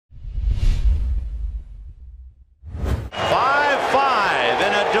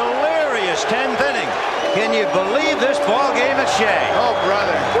Can you believe this ball game at Shea? Oh,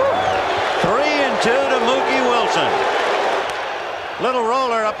 brother. 3-2 to Mookie Wilson. Little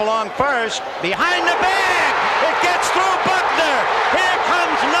roller up along first. Behind the bag. It gets through Buckner. Here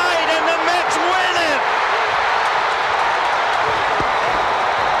comes Knight, and the Mets win it.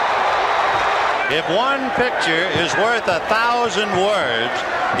 If one picture is worth 1,000 words,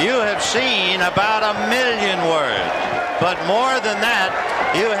 you have seen about 1,000,000 words. But more than that,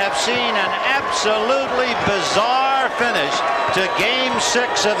 you have seen an absolutely bizarre finish to Game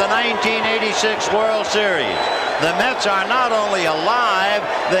 6 of the 1986 World Series. The Mets are not only alive,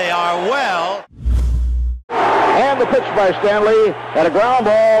 they are well. And the pitch by Stanley, and a ground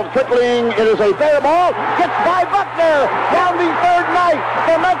ball trickling. It is a fair ball. Gets by Buckner. Rounding third Knight.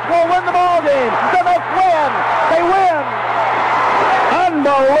 The Mets will win the ball game. The Mets win. They win.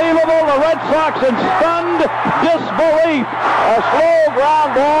 Unbelievable. The Red Sox in stunned disbelief. A slow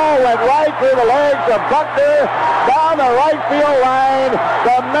ground ball went right through the legs of Buckner down the right field line.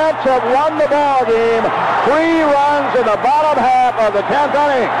 The Mets have won the ball game. 3 runs in the bottom half of the 10th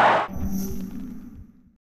inning.